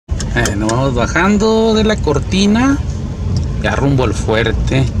Nos vamos bajando de la cortina, ya rumbo al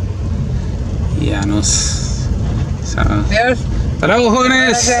fuerte. Y ya nos... ¡Hasta luego,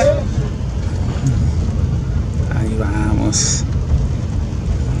 jóvenes! Ahí vamos.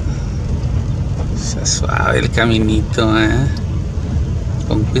 Está suave el caminito,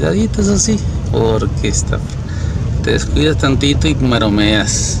 con cuidadito, eso sí, porque te descuidas tantito y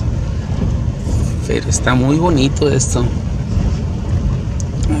maromeas. Pero está muy bonito esto.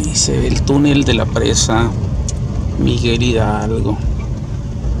 Ahí se ve el túnel de la presa Miguel Hidalgo.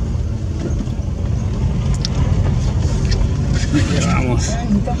 Ahí vamos.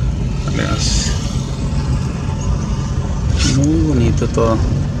 Muy bonito todo.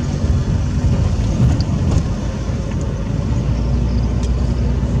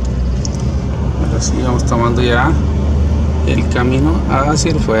 Ahora sí vamos tomando ya el camino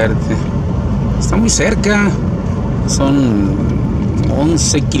hacia el fuerte. Está muy cerca. Son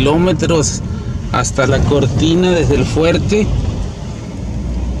 11 kilómetros hasta la cortina desde el fuerte.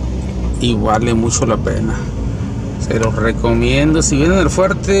 Y vale mucho la pena. Se los recomiendo. Si vienen al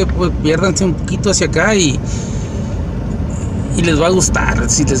fuerte, pues piérdanse un poquito hacia acá y les va a gustar.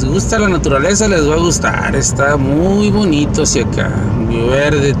 Si les gusta la naturaleza, les va a gustar. Está muy bonito hacia acá, muy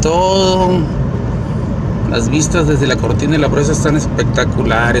verde todo. Las vistas desde la cortina de la presa están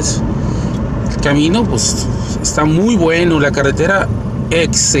espectaculares. El camino pues está muy bueno, la carretera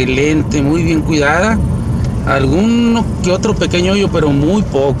excelente, muy bien cuidada. Alguno que otro pequeño hoyo, pero muy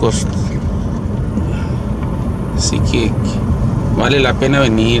pocos. Así que vale la pena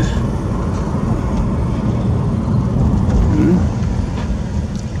venir.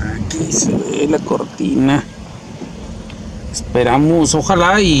 Aquí se ve la cortina. Esperamos,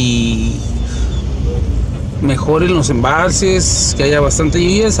 ojalá y mejoren los embalses, que haya bastante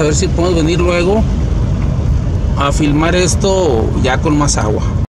lluvias, a ver si podemos venir luego a filmar esto ya con más agua.